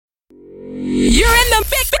You're in the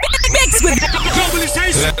mix with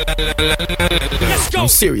Globalization. Let's go. I'm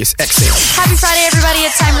Sirius XM. Happy Friday, everybody.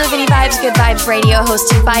 It's time for Vinny Vibes, Good Vibes Radio,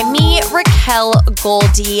 hosted by me, Raquel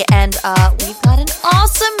Goldie. And we've got an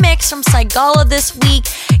awesome mix from Sigala this week.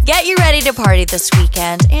 Get you ready to party this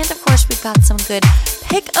weekend. And, of course, we've got some good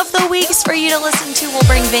pick of the weeks for you to listen to. We'll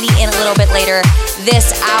bring Vinny in a little bit later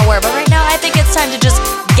this hour. But right now, I think it's time to just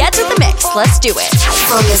get to the mix. Let's do it.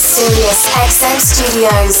 From the Sirius XM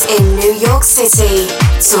studios in New York City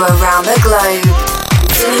to around the globe,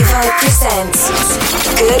 Vinny Vibe presents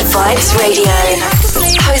Good Vibes Radio,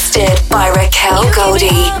 hosted by Raquel Goldie.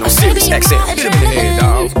 I'm Sirius XM. Get him in the head,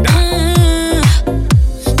 dog.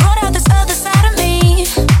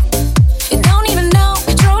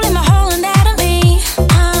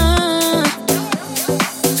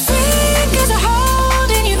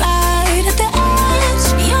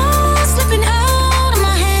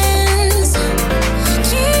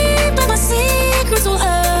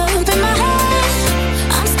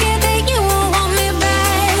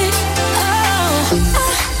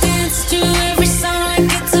 Every song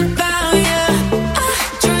like it's about you.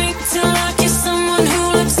 I drink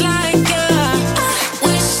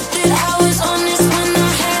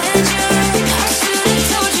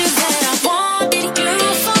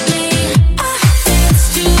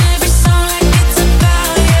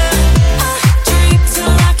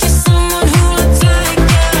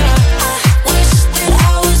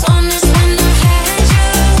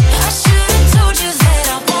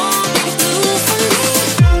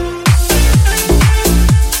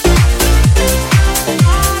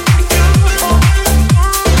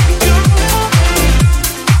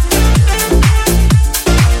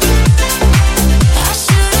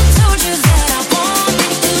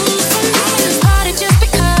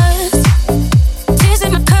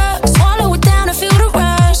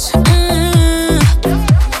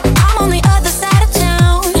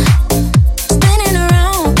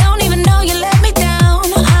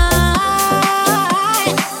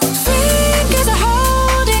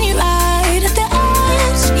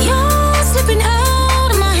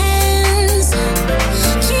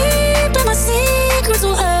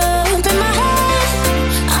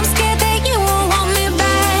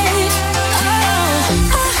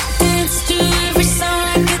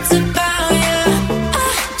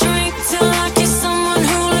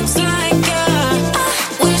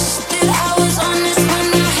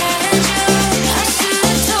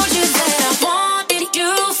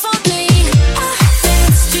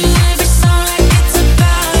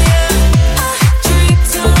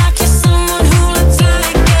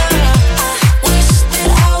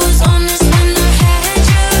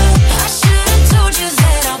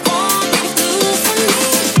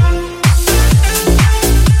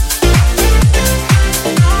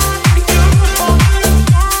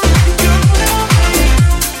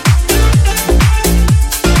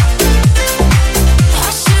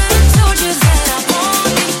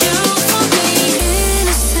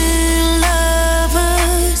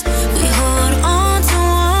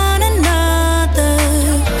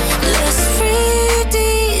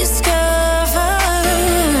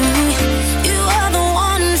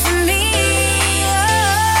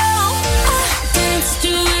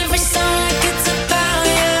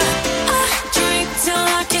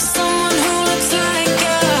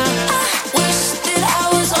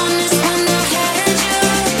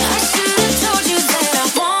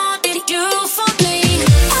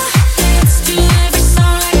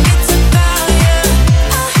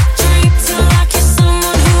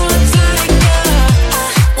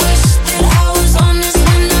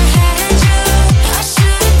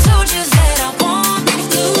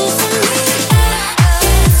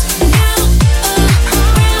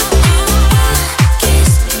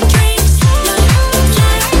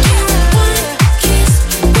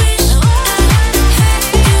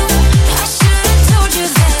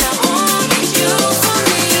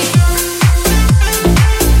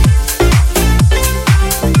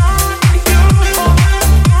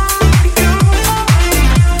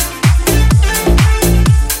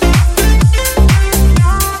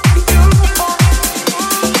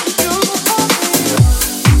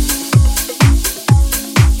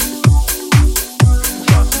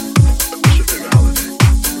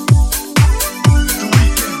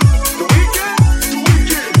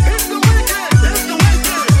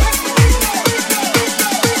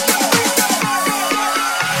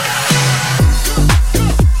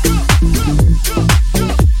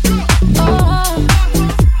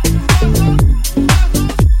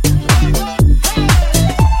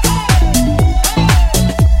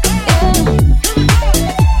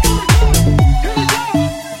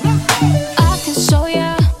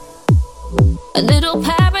A little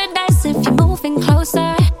paradise if you're moving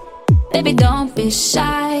closer. Baby, don't be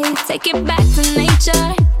shy. Take it back to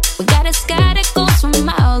nature. We got a sky that goes for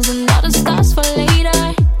miles and all the stars for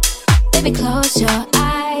later. Baby, close your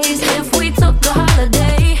eyes. If we took a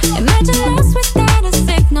holiday, imagine us without a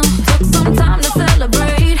signal. Took some time to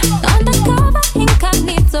celebrate. Undercover,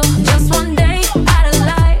 incognito. Just one day out of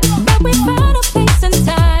life. But we found a place and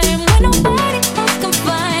time where nobody else can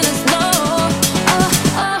find us. No,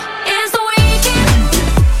 it's the weekend.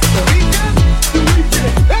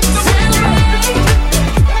 Celebrate.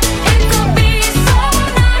 It could be so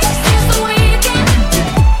nice. It's the weekend.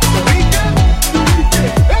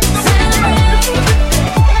 Celebrate.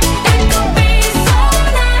 It could be so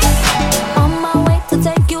nice. On my way to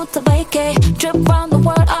take you to vacay. Trip round the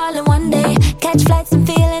world all in one day. Catch flights and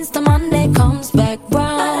feelings till Monday comes back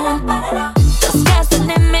round. The sky's the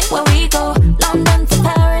limit where we go. London to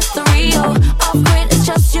Paris to Rio. Off grid, it's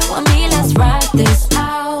just you and me. Let's ride this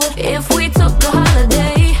out. If we took a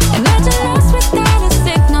holiday, imagine us without a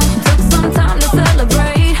signal. Took some time to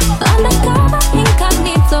celebrate. Undercover,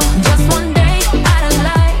 incognito. Just one day out of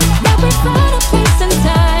life. But we found a place and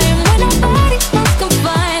time where nobody else can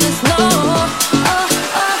find us. No,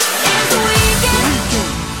 it's the weekend.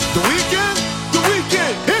 The weekend, the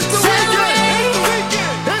weekend, it's the Celebrate.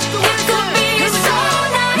 weekend, it's the It could be so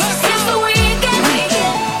nice. It's the weekend.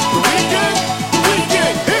 the weekend, it's the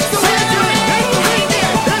weekend, it's the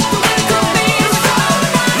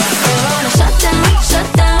Shut down, shut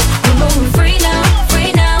down. We're moving free now,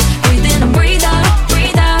 free now. Breathe in and breathe out,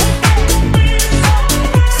 breathe out.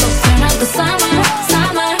 So turn up the summer,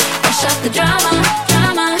 summer. Brush up the drama,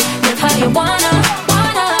 drama. Live how you wanna,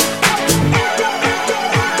 wanna. It's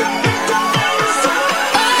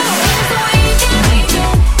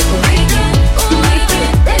the weekend, the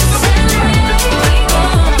weekend, it's celebrate.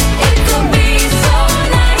 It could be so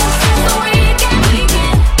nice. It's the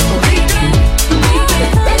weekend,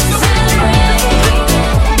 it's celebrate.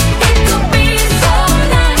 It could be so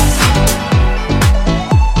nice.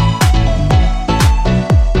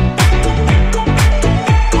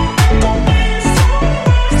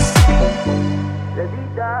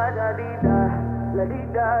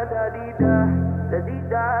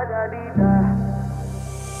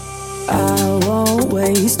 I won't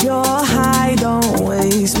waste your high, don't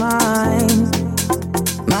waste mine.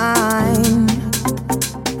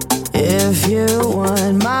 If you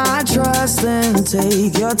want my trust, then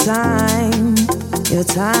take your time, your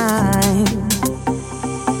time.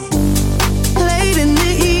 Late in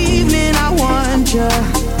the evening, I want you.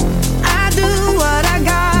 I do what I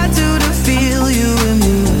got to feel you and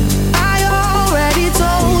me. I already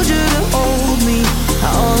told you to hold me. I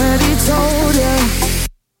already told you.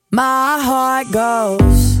 My heart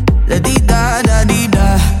goes la di da da di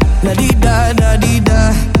da, la di da da di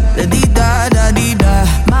da, la di da da di da.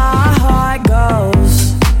 My heart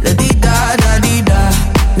goes la di da da di da,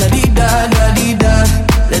 la di da da di da,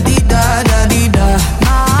 la di da da di da.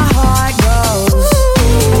 My heart goes.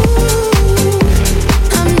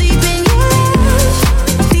 I'm deep in your love,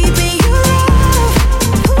 deep in your love.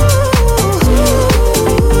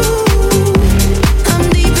 I'm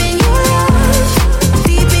deep in your love,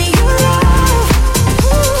 deep in your love.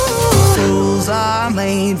 Rules are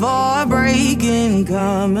made for breaking.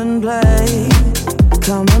 Come and play,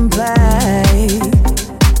 come and play.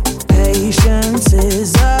 Patience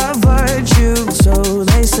is a virtue, so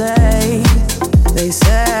they say, they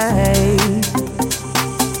say.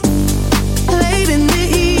 Late in the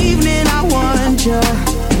evening, I want you.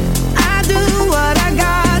 I do what I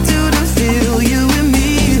got to feel you and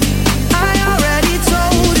me. I already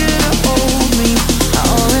told you to hold me. I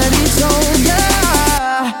already told you.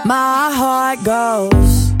 My heart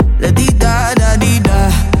goes la di da da di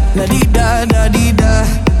da, la di da da di da,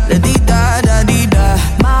 la di da da di da.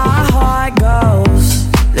 My heart goes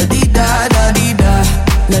la di da da di da,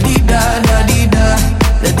 la di da da di da,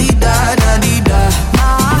 la di da da di da.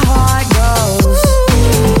 My heart goes.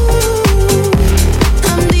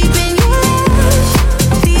 I'm deep in your love,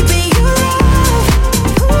 deep in your love.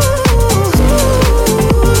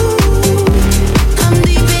 I'm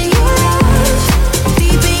deep in your love,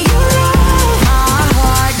 deep in your love. My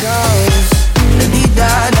heart goes la di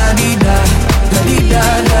da da di da, la di da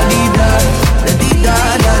da di da, la di da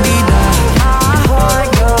da di da. My heart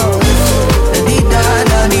goes la di da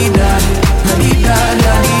da di da, la di da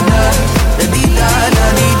da di da, la di da da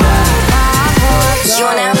di da.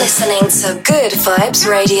 You're now listening to Good Vibes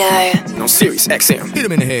Radio. On Sirius XM. Hit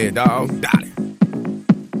him in the head, dog. Got it.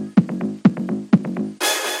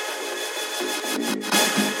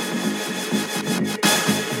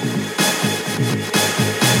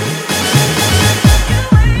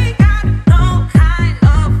 You ain't got no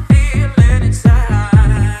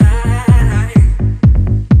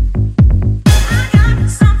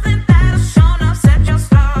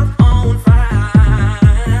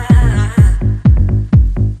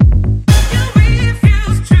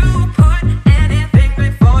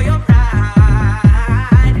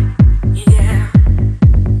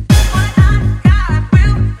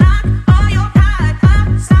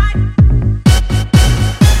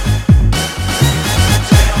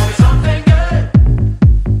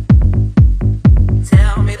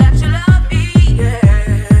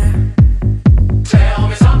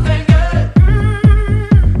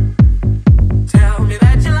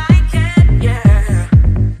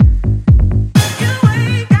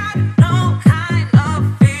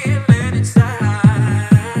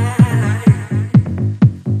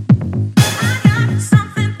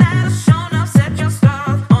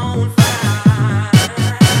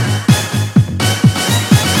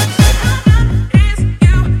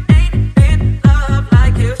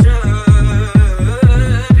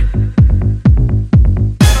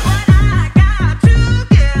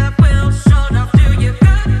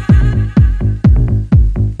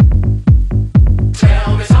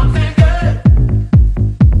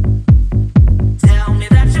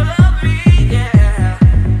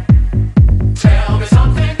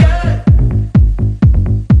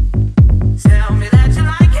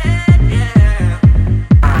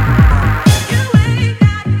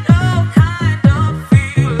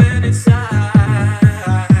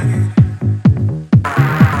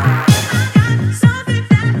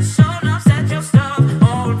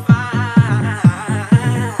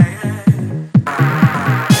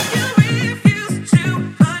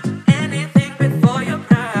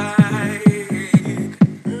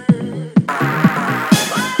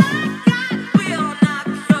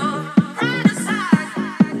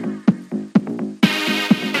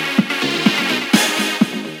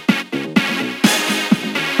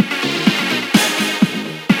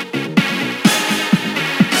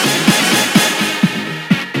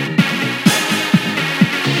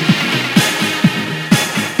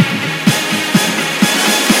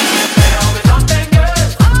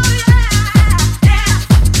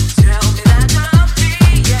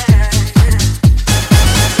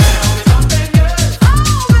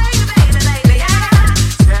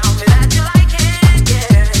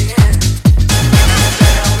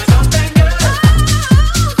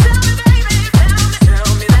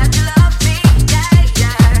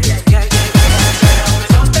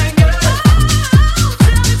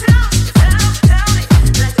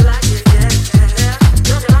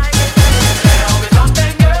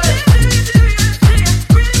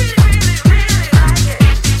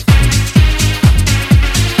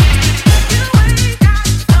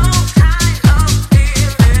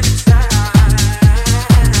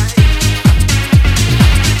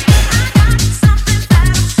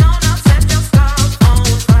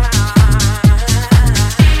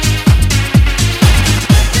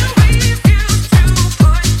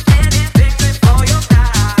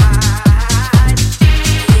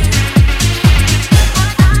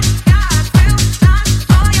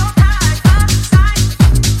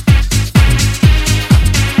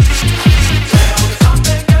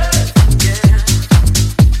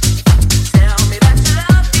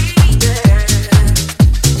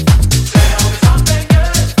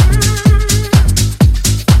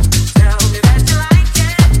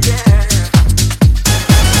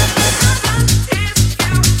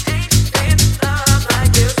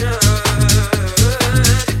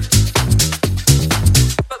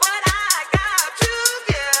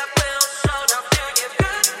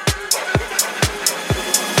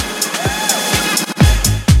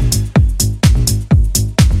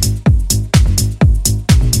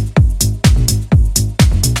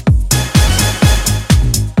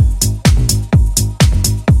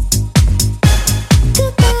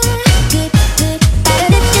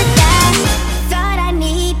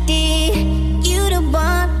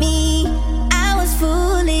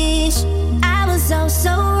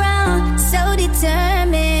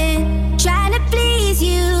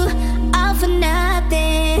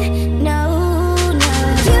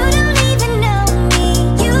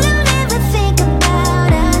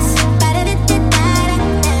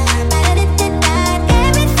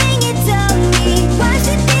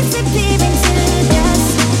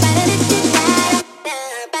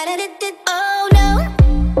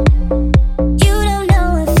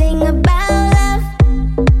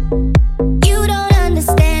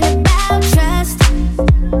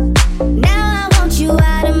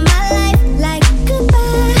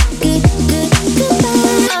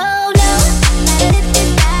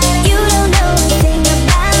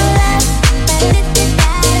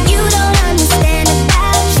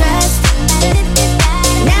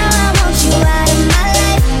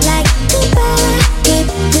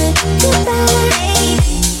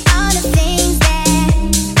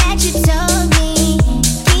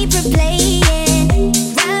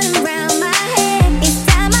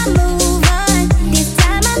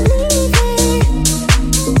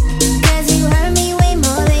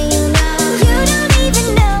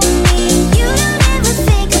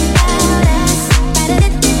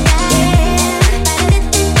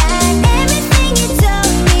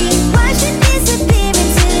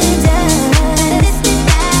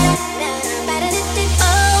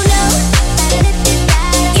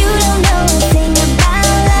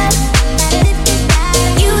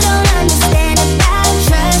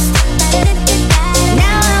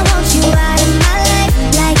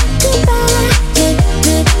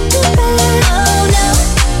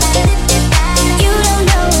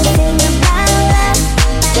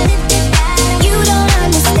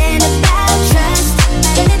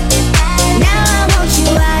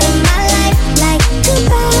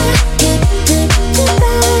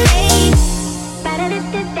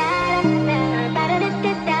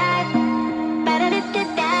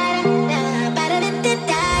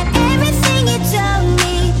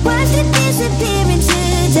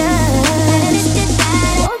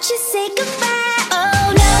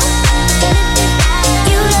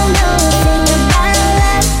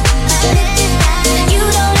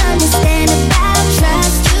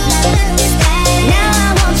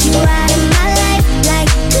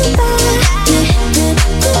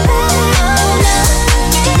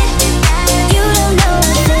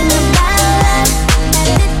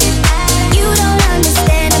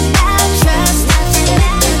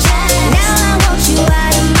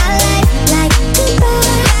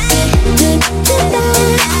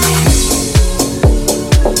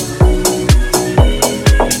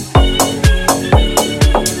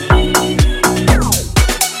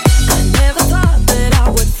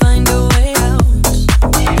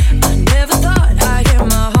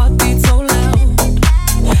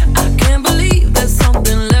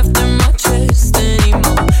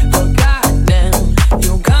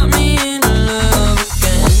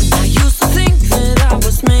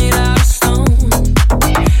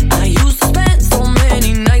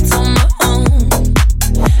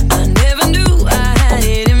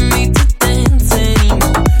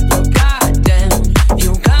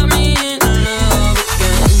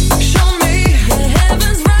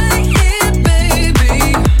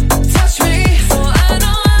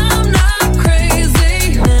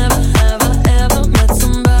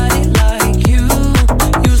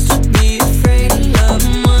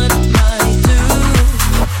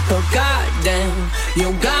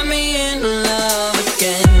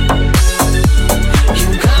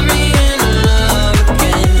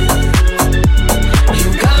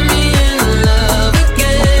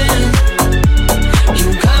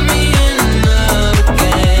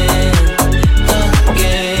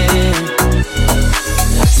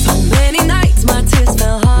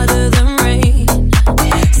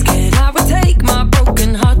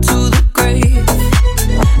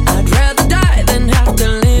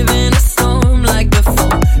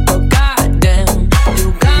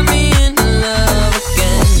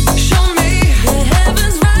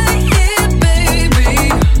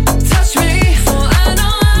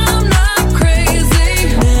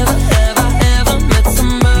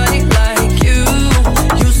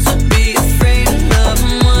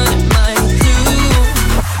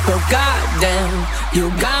You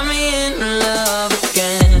got me in love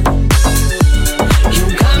again. You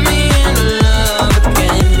got me in love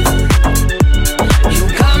again. You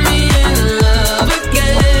got me in love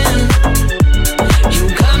again. You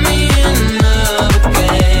got me in love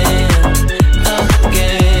again,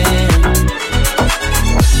 again.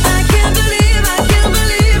 I can't believe I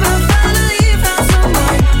finally found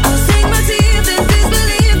someone. I'll sink my teeth in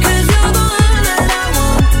disbelief, 'cause you're the one that I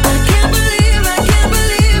want. I can't believe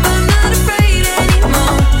I'm not afraid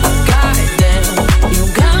anymore. Goddamn, you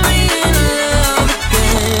got me in love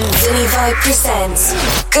again. Vinny Vibe presents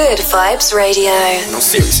Good Vibes Radio. On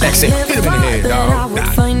Sirius XM. Hit him in the head, I dog. would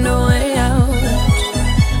find a way out.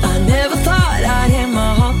 I never thought I'd hear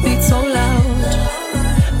my heartbeat so loud.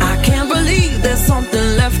 I can't believe there's something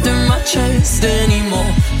left in my chest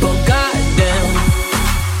anymore. But goddamn,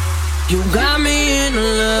 you got me in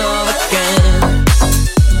love again.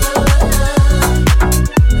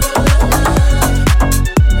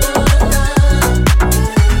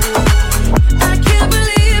 I can't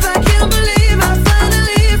believe I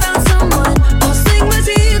finally found someone. I'll sink my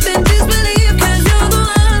teeth in disbelief, 'cause you're the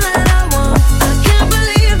one that I want. I can't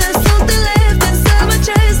believe there's something left inside my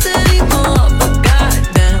chest anymore. But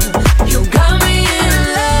goddamn, you got me in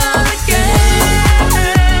love again.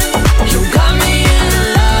 You got me in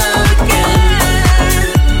love again.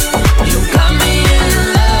 You got me in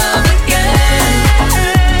love again.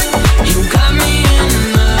 You got me in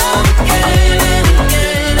love again,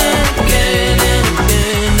 again, again, again,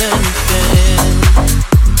 again.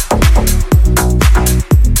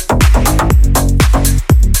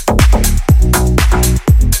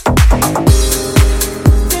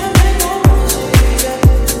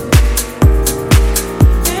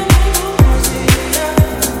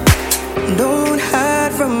 Don't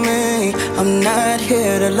hide from me. I'm not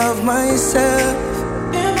here to love myself.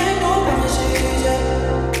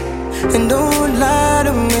 And don't lie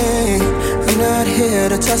to me. I'm not here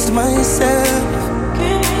to trust myself.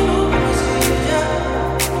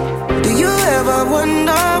 Do you ever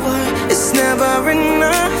wonder why it's never in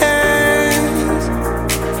our hands?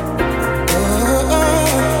 Oh,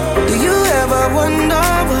 do you ever wonder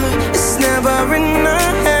why it's never in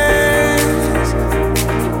our hands?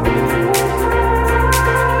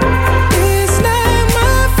 It's not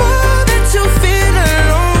my fault that you feel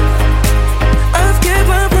alone. I've kept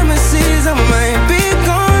my promises, I might be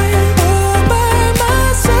gone. All by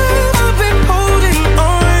myself, I've been holding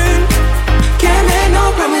on. Can't make no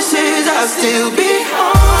promises, I'll still be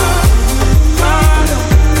on.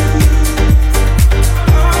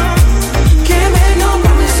 Can't make no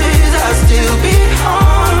promises, I'll still be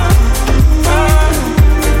on.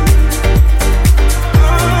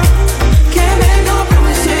 Can't make no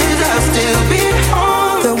promises, I'll still be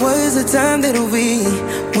on. There was a time that we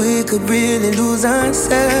could really lose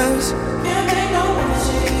ourselves.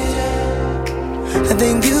 I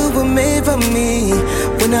think you were made for me.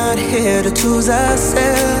 We're not here to choose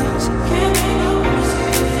ourselves.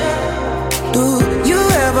 Do you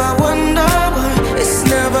ever wonder why it's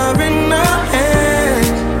never in our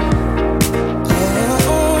hands?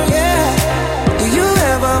 Oh yeah. Do you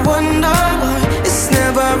ever wonder why it's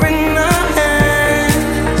never in our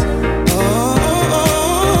hands? Oh,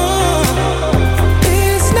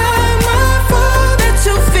 it's not my fault that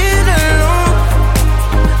you feel alone.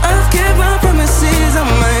 I've kept my promises, I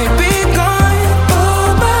might be gone.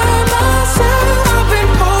 All by myself, I've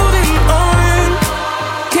been holding on.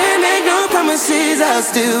 Can't make no promises, I'll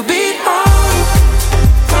still be on.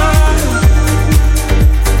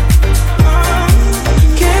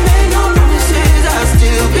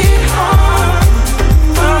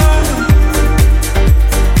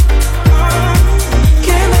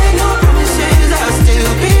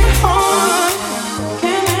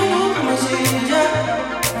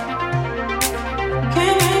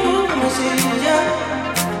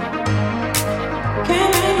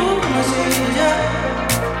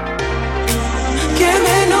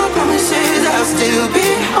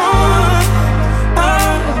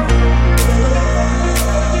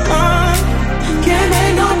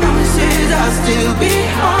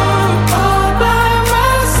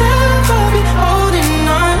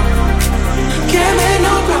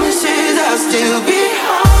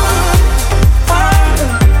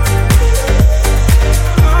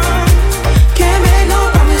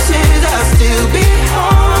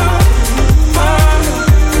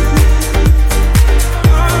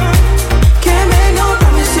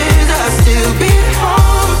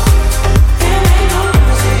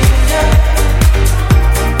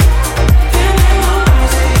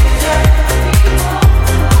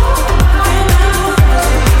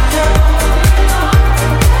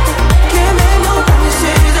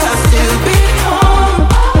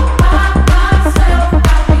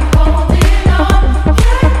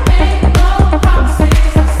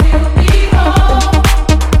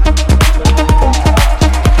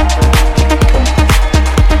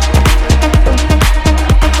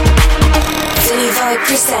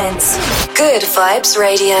 presents Good Vibes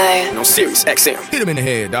Radio. On Sirius XM. Hit him in the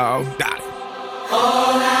head, dog. Got it.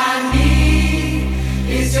 All I need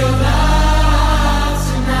is your love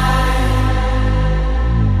tonight.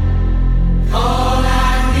 All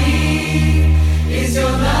I need is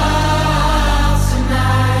your love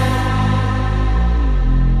tonight.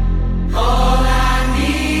 All I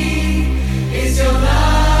need is your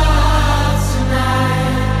love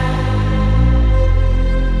tonight.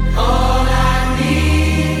 All I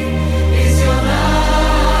need is your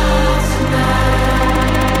love tonight.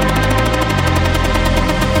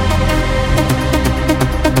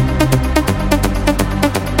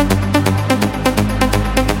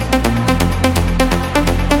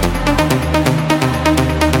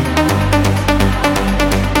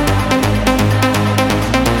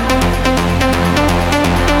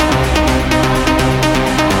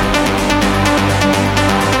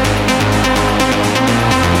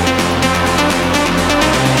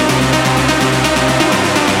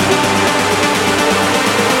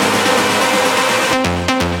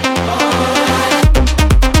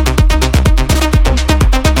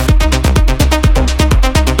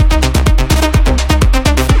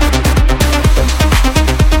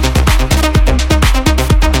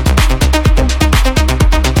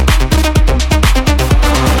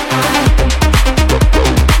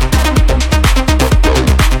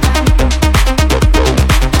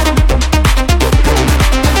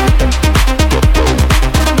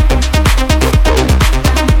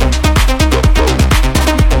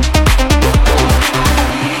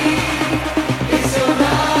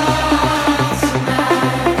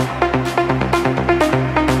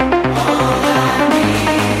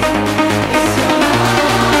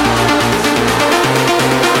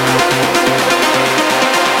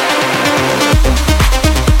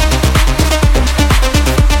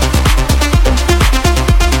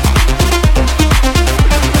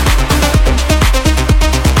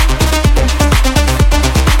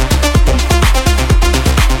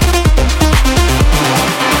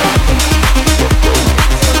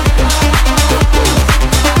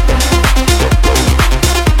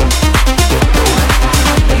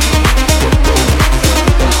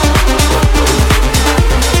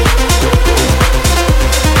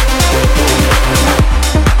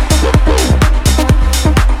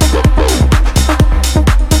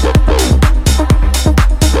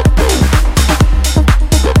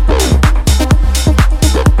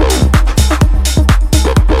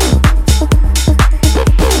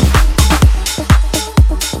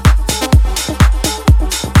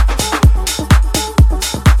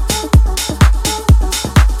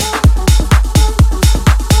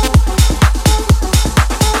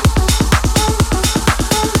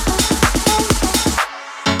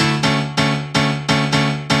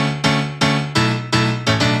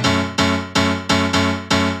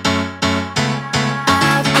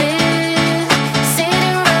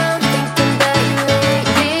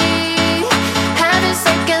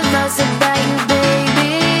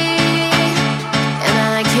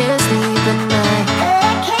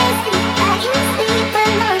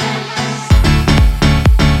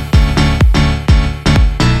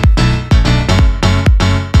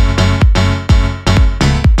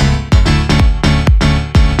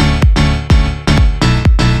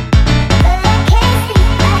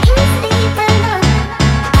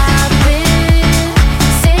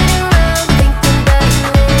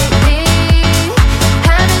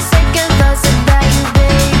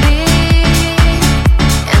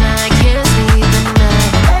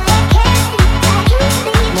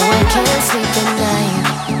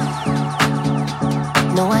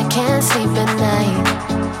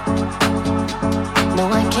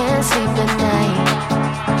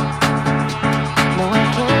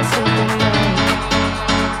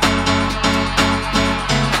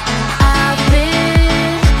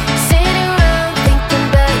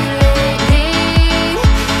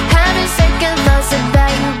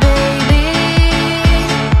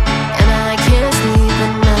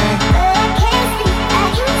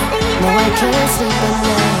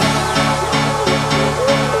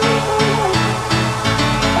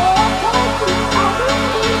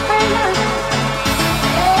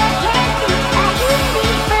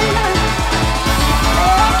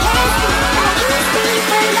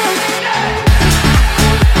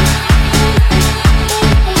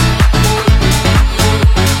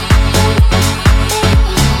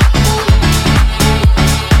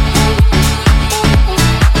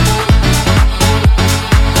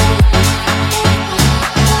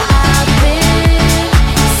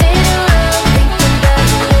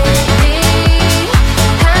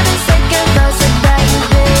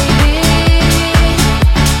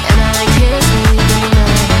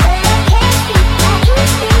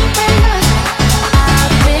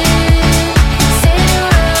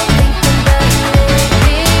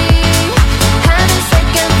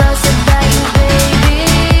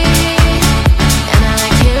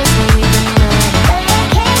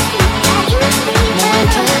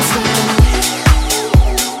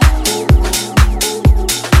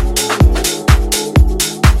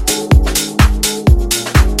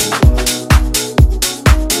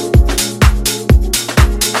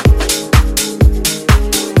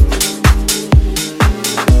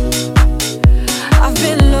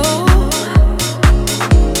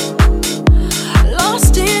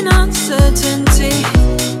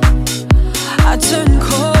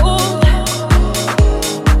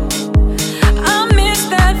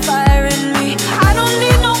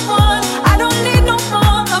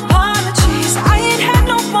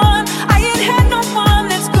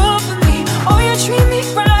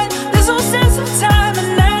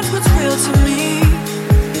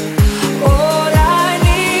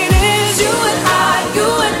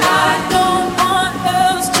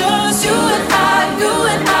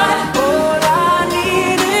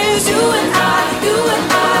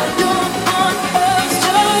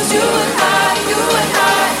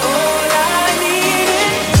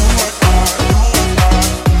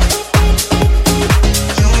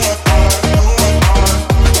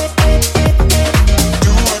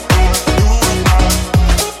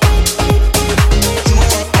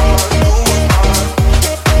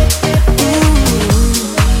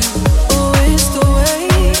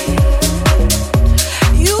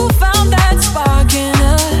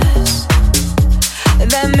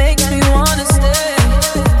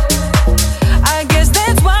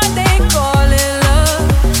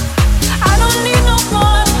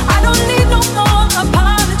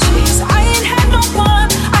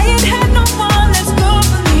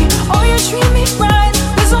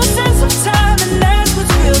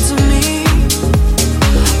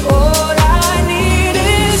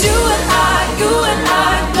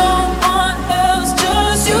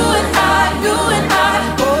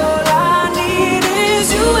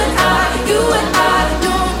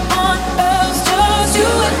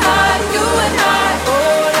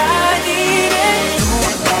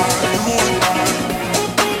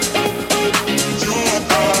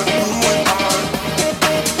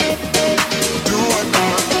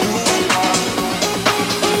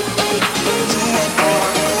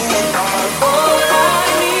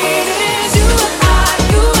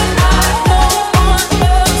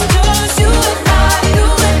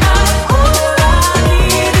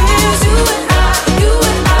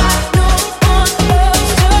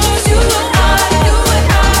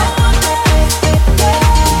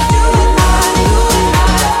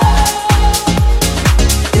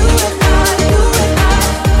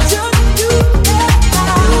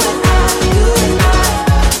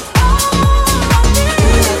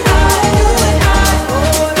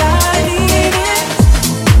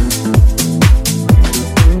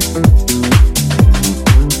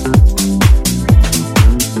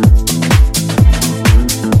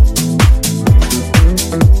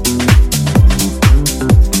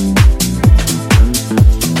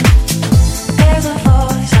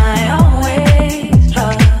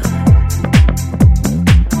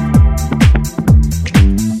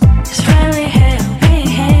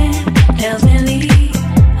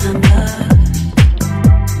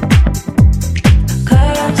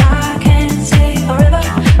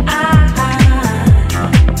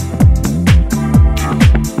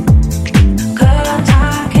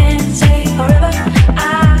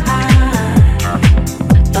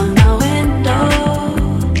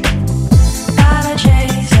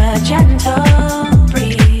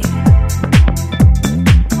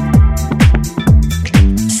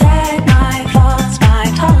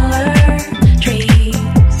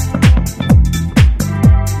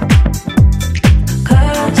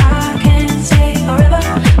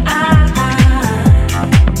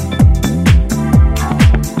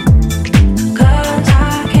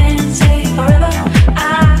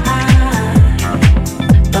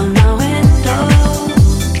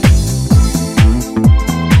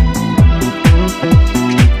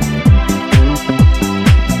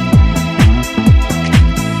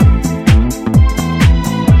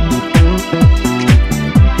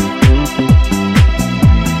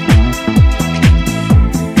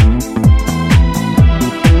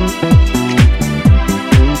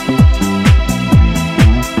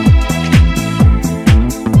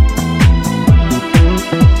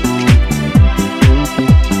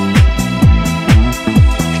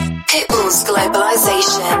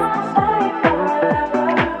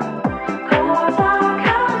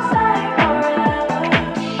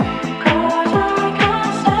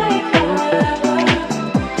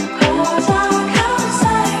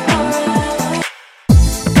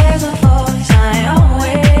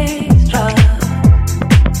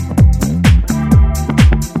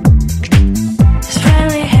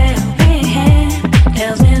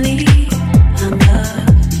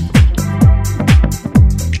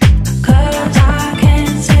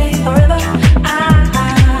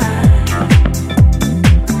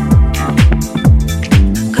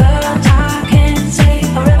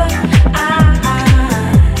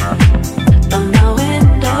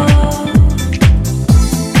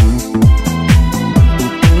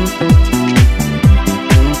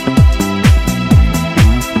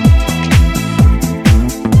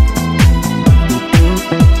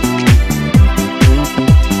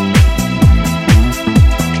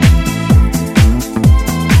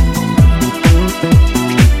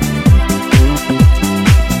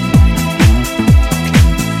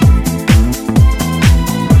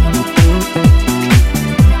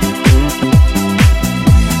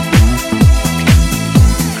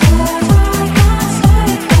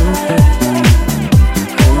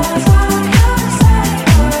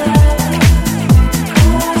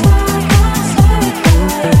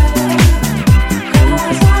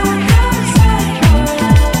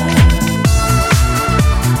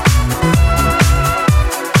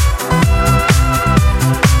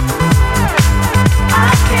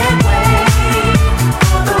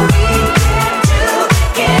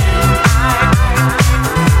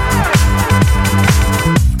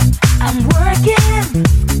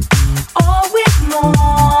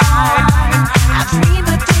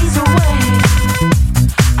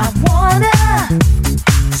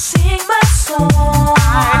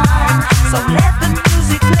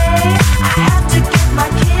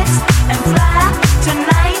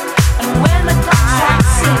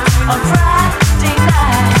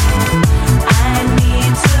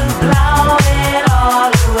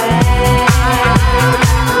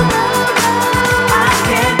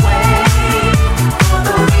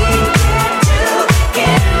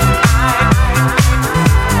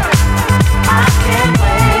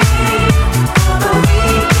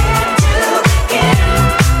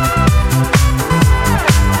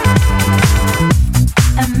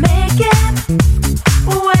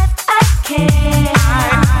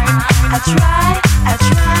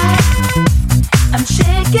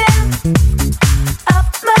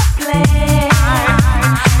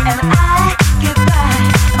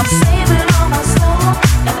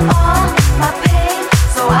 my pain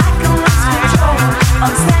so I can lose control.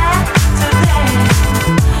 On Saturday,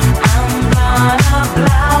 I'm gonna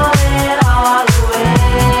blow it all away.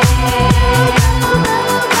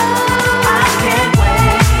 I can't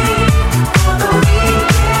wait for the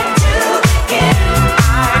weekend to begin.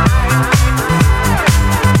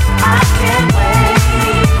 I can't wait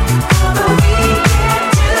for the weekend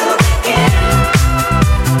to begin.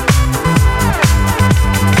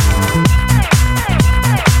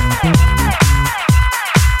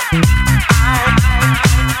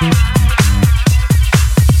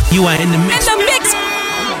 You are in the mix. In the mix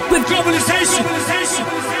with Globalization.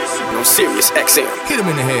 On Sirius XM. Hit him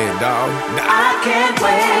in the head, dog. I can't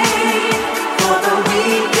wait for the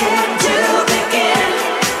weekend to begin.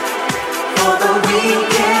 For the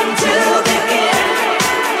weekend to begin.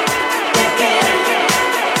 Begin.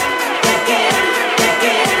 Begin.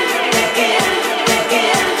 Begin. Begin. Begin.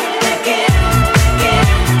 Begin. Begin.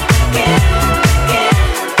 Begin. Begin.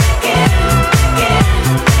 Begin. Begin.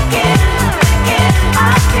 Begin.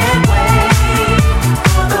 I can't wait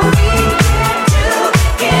for the weekend to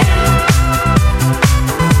begin.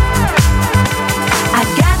 I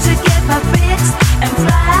got to get my fix and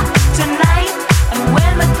fly.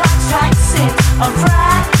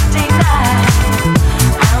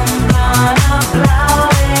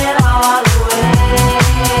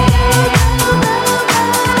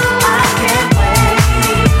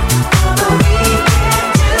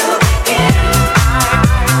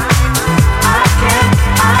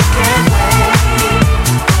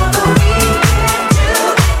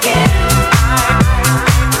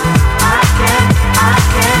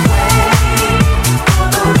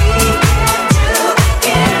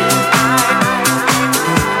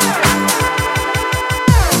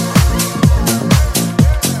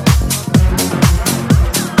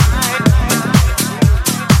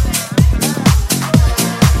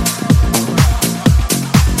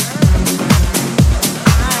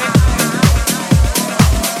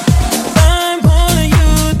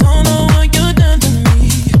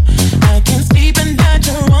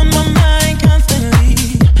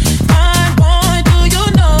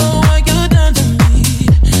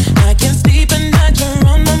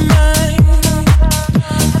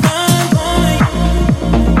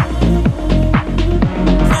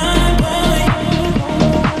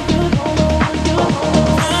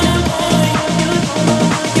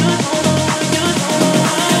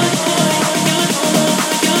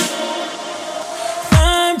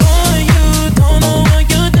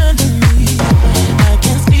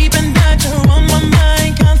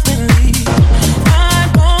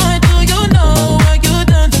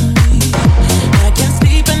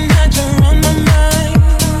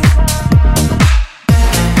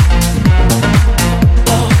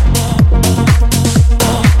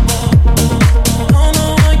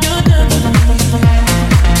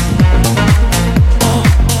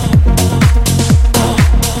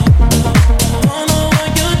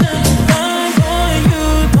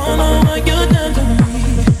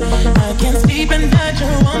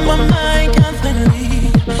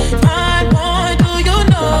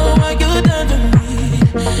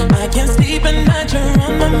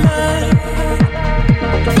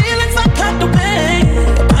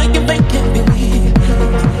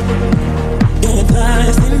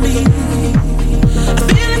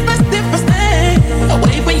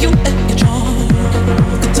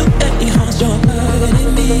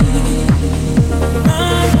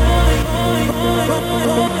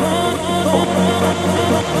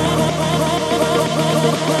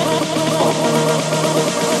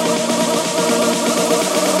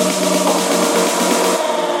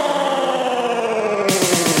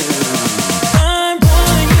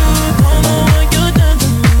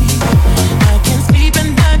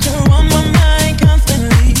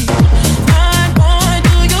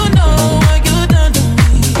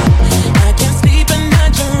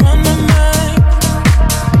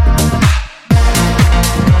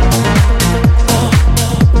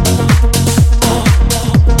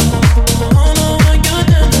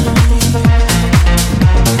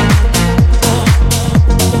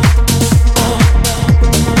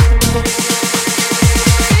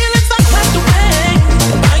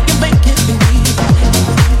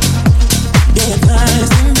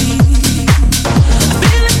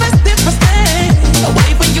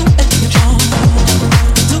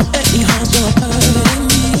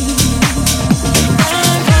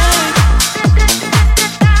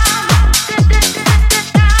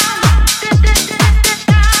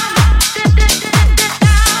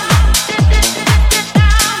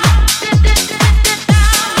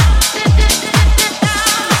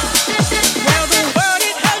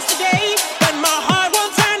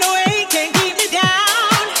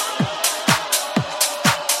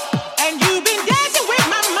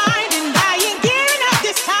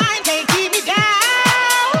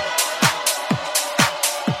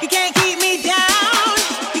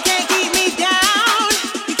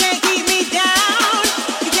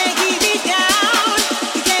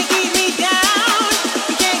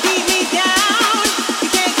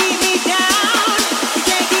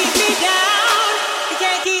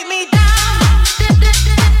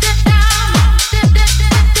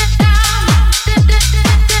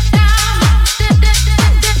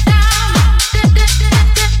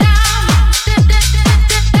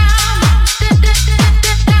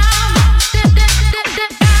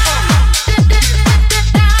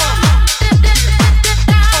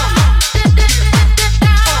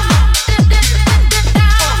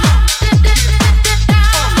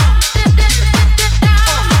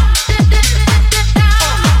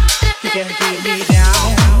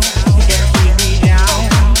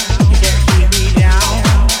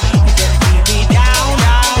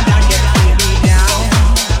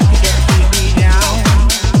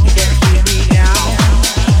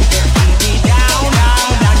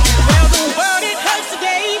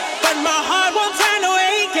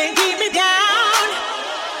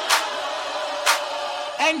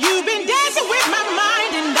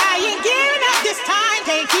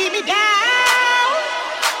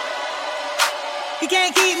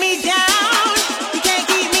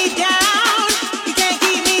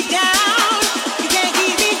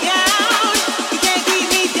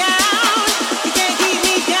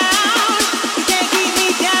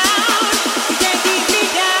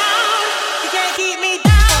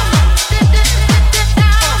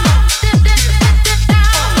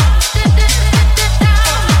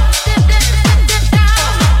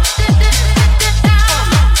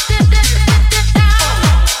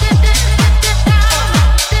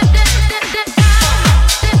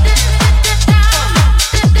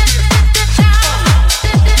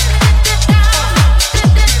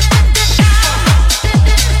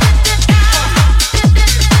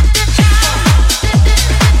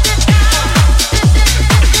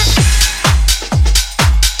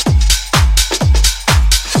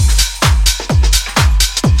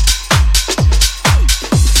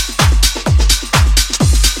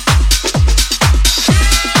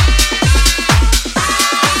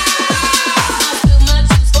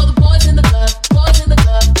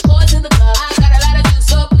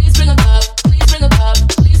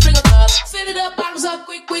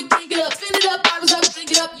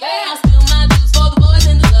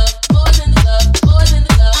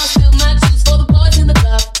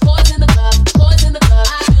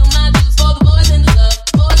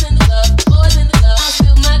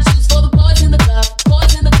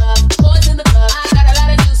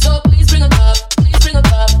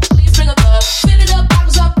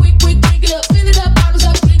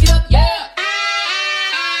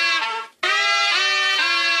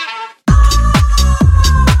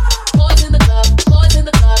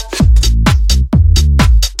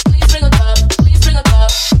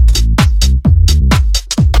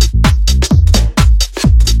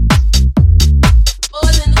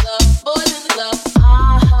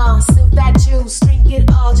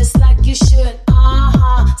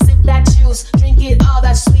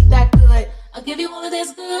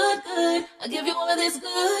 good, good. I give you all of this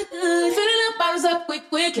good, good. Fill it up, bottles up, quick,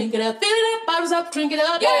 quick. Drink it up, fill it up, bottles up, drink it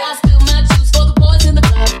up. Yeah, I spill my juice for the boys in the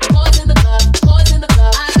club, boys in the club, boys in the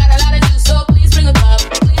club. I got a lot of juice, so please bring a cup,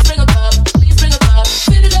 please bring a cup, please bring a cup.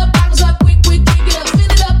 Fill it up, bottles up, quick, quick. Drink it up,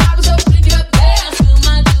 fill it up, bottles up, drink it up. Yeah, I spill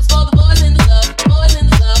my juice for the boys in the club, boys in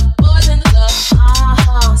the club, boys in the club.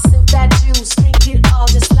 Sip that juice, drink it all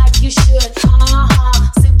just like you should.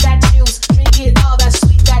 Sip that juice, drink it all, that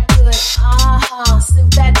sweet, that good. Sip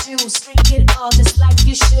that juice, drink it all just like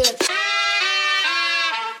you should.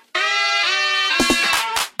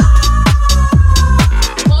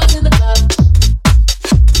 Boys in the club.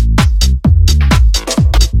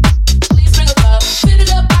 Please bring a cup. Fill it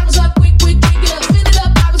up, bottles up, quick, quick, drink it up. Fill it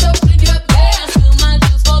up, bottles up, drink it up. Yeah, I spill my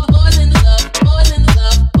juice for the boys in the club, boys in the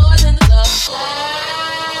club, boys in the club.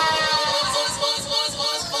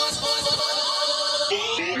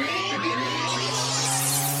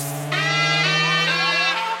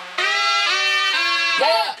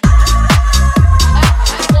 Yeah.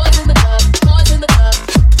 Boys in the club, boys in the club.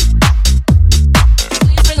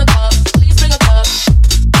 Please bring a cup, please bring a cup.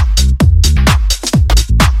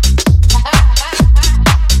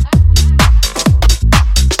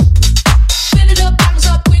 Fill it up, bottles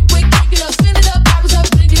up, quick, quick, drink it up. Fill it up, bottles up,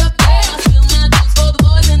 drink it up. Yeah, I spill my juice for the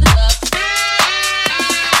boys in the club.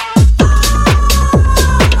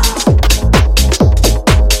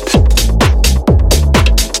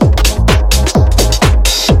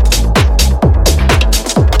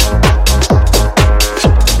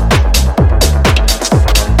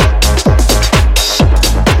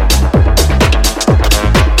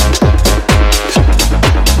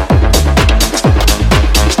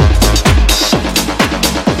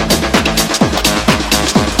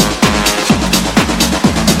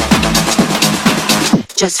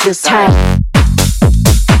 Just feels tight.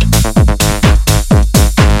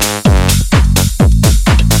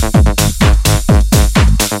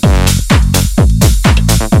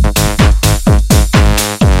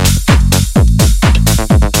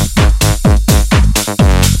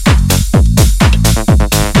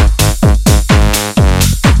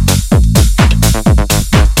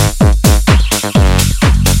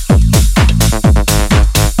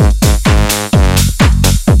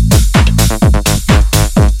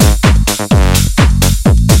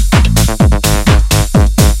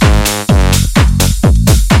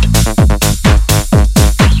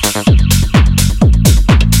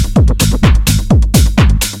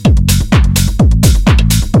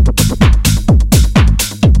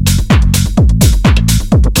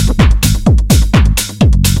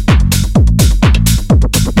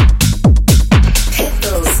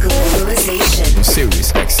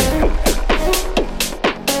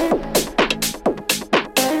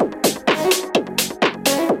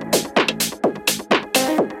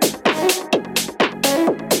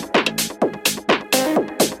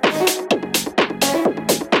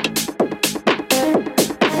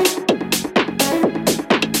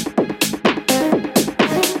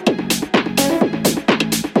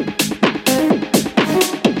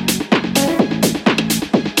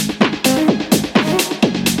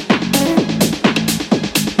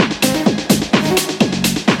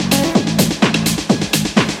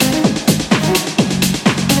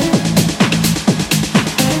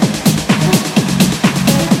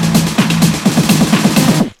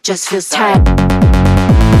 Just feels tight.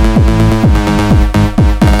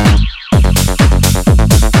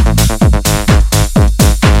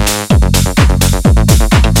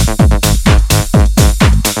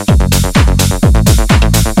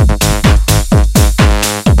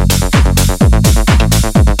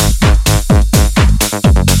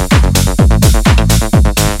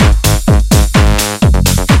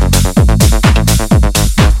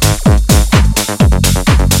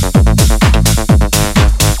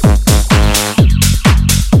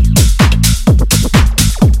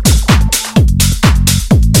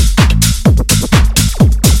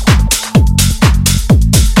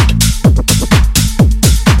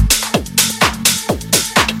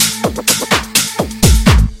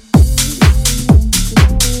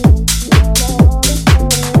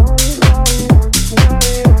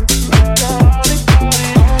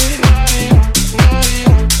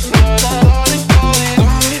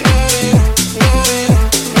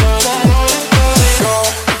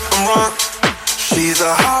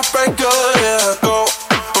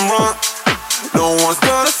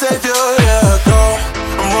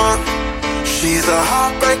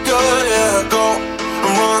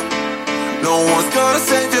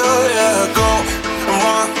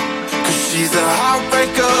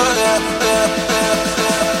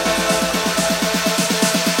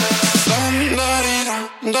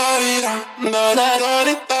 Da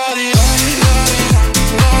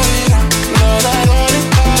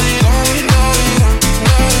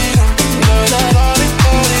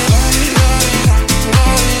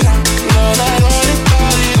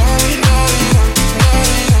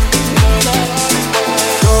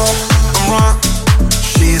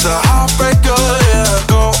She's a heartbreaker, yeah,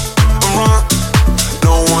 go and run.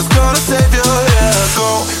 No one's gonna save you, yeah, go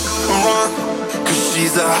and run. 'Cause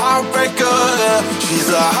she's a heartbreaker, yeah. She's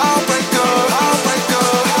a heartbreaker, heartbreaker,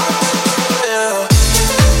 heartbreaker, yeah.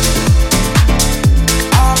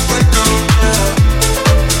 Heartbreaker, yeah.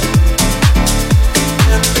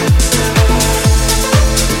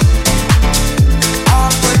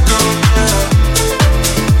 Heartbreaker, yeah.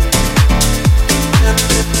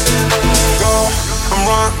 Go and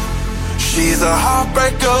run. She's a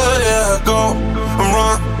heartbreaker, yeah, go and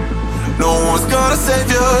run. No one's gonna save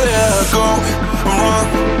you, yeah, go and run.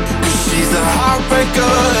 'Cause she's a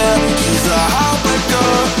heartbreaker, yeah. She's a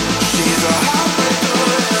heartbreaker. She's a heartbreaker,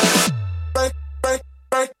 yeah. Break, break,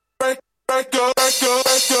 break, break, breaker, breaker,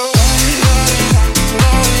 breaker.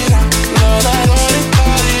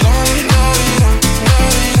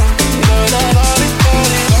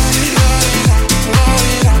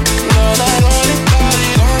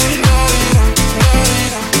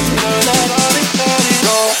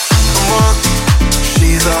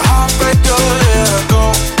 She's a heartbreaker, yeah, go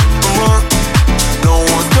and run. No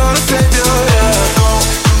one's gonna save you, yeah, go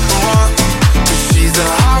and run. 'Cause she's a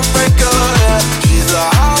heartbreaker, yeah. She's a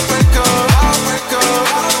heartbreaker, heartbreaker,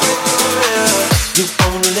 heartbreaker, yeah. You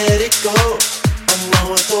wanna let it go, I know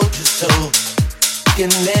I told you so. You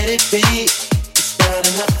can let it be, it's not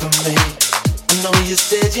enough for me. I know you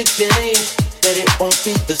said you changed, that it won't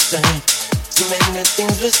be the same. So many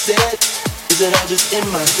things were said, is it all just in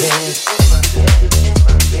my head?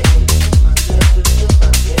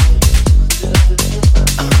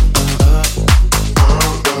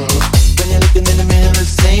 When you're looking in the mirror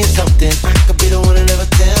saying something, I could be the one to never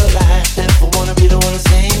tell lies. Never wanna be the one to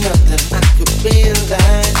say nothing. I could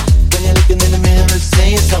realize when you're looking in the mirror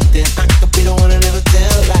saying something, I could be the one to never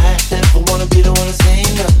tell lies. Never wanna be the one to say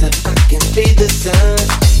nothing. I can be the sun.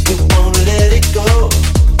 You wanna let it go,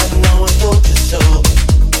 I know I told you so.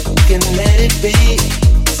 You can let it be,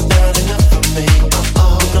 it's not enough for me. I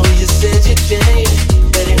know you said you changed,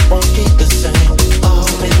 that it won't be the same.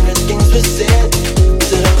 So many things were said,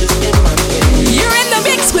 is it all just in my head? You're in the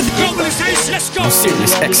mix with Globalization. Let's go.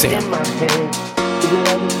 Sirius XM.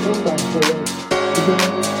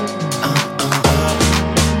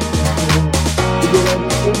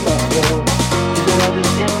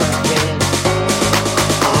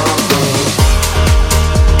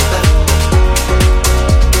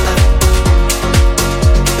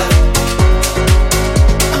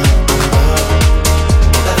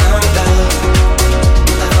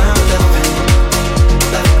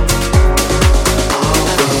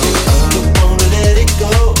 You wanna let it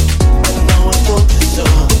go, I know I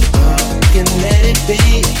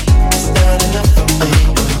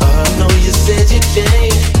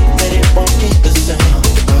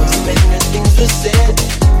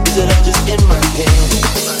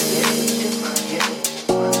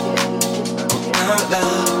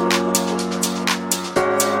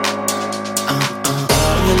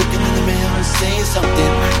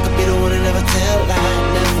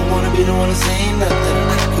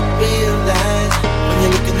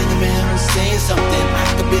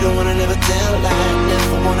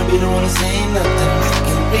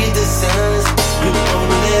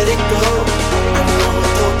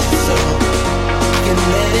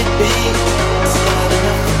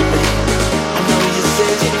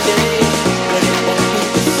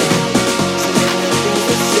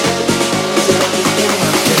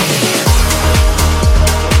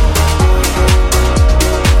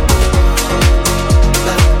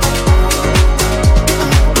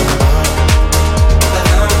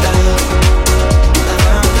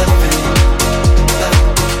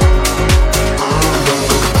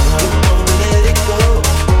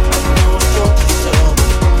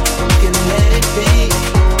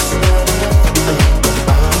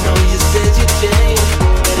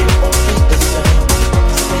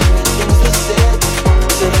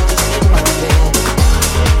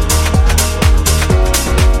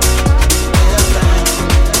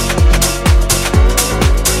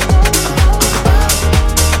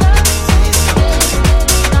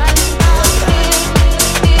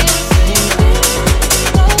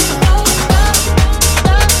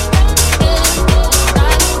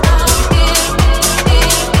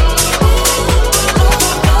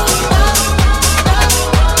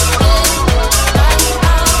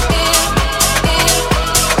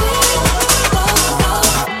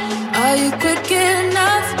Are you quick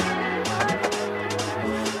enough?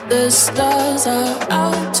 The stars are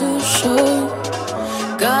out to show.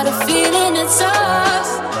 Got a feeling it's us.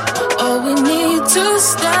 All we need to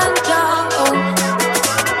stand out.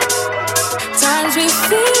 Times we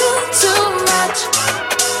feel too much.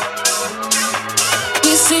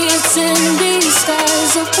 We see it's in these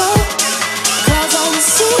skies above. Clouds on the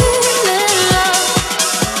ceiling, love.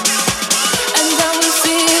 And then we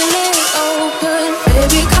feel it open.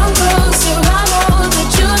 Baby, come closer. I know that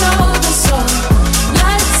you know the song.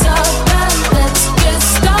 Lights up and let's get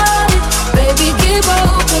started. Baby, keep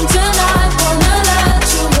open tonight. Wanna let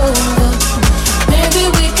you over. Maybe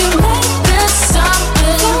we can make this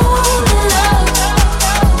something. Fall in love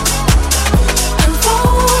and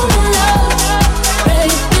fall in love.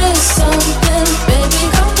 Make this something. Baby,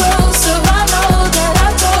 come closer. I know that I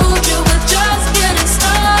told you we're just getting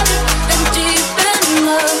started and deep in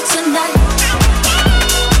love tonight.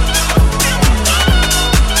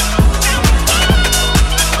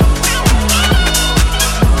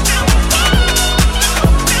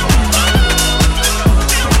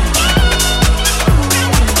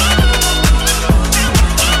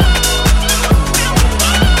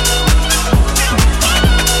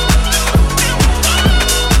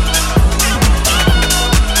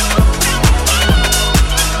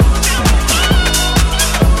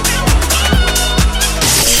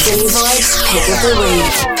 Vinny Vibes Pick of the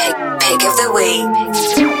Week. Pick of the Week.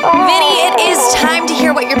 Vinny, it is time to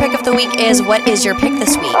hear what your pick of the week is. What is your pick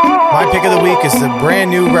this week? My pick of the week is the brand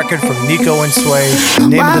new record from Nico and Sway. The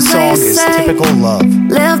name of the song is Typical Love.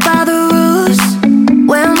 Live by the rules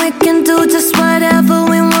when we can do just whatever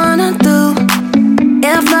we wanna do.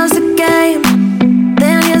 If love's a game,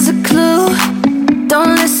 then here's a clue.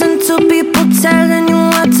 Don't listen to people telling you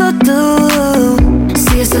what to do.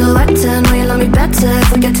 See a silhouette and know you love me better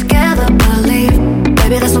if we get together, believe.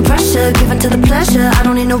 Baby, there's no pressure, give in to the pleasure. I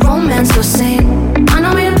don't need no romance or scene. I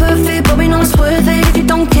know we ain't perfect, but we know it's worth it. If you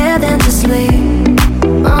don't care, then just leave.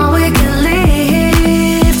 Oh, we can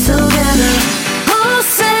leave together. Who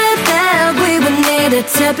said that we would need a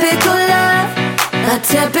typical love? A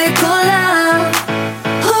typical love.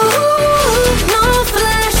 Ooh, no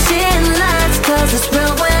flashing lights, 'cause it's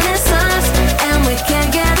real when it's us, and we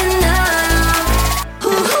can't get enough. Ooh,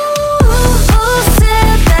 who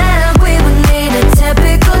said that we would need a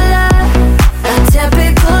typical love? A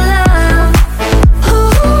typical love. Ooh,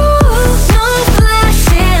 no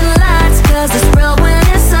flashing lights, 'cause it's real when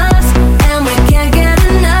it's us, and we can't get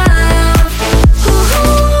enough. Ooh,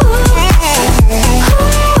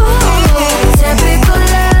 typical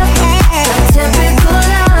love. A typical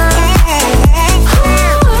love.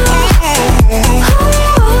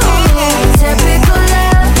 Typical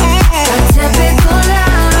love. A typical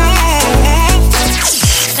love.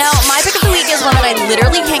 Now, my pick of the week is one that I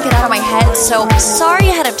literally can't get out of my head, so sorry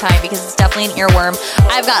ahead of time because it's definitely an earworm.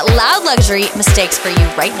 I've got Loud Luxury Mistakes for you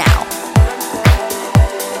right now.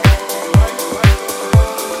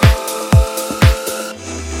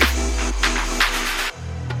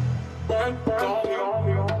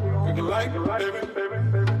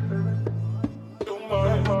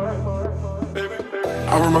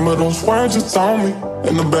 I remember those words you told me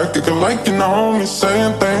in the back, acting like you know me,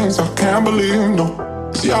 saying things I can't believe, no.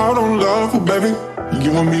 See, I don't love you, baby.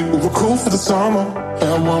 You and me, we were cool for the summer.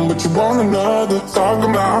 Had one, but you want another. Talking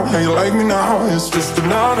about how you like me now, it's just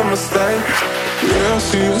another mistake. Yeah,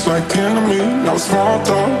 she was like kin to me. Now small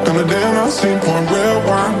talk, and the dinner scene, pouring red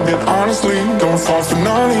wine. And honestly, don't fall for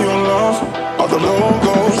none of your love. All the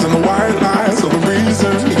logos and the white lies are the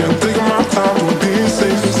reasons. You can't think of my time to the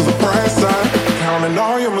pieces to the bright side, counting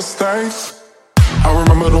all your mistakes. I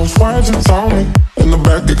remember those words you told me in the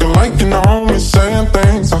back, acting like you know me, saying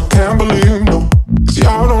things I can't believe, no. See,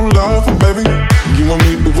 I don't love you, baby. You and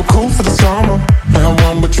me, we were cool for the summer. Had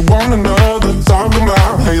one, but you want another. Talking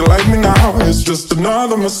about how you like me now, it's just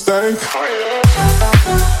another mistake.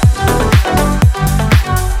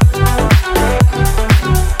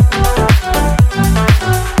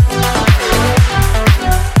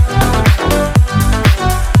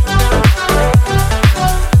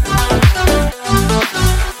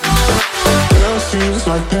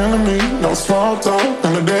 Like enemy, no small talk,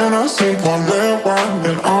 and the dinner scene, one red wine.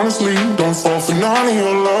 And honestly, don't fall for none of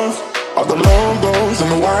your love. All the logos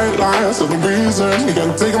and the white lines are the reason. You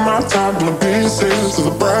gotta take my time to the pieces to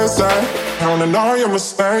the bright side, counting all your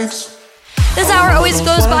mistakes. This hour always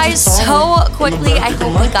goes by so quickly. I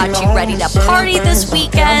hope we got you ready to party this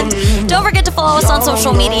weekend. Don't forget to follow us on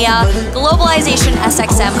social media. Globalization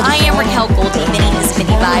SXM. I am Raquel Goldie. Vinny is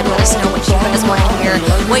Vinny Vibe. us know what you guys want to hear,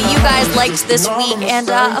 what you guys liked this week. And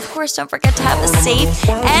of course, don't forget to have a safe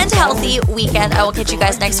and healthy weekend. I will catch you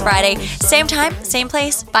guys next Friday. Same time, same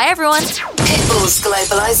place. Bye, everyone. Pitbull's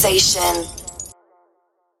Globalization.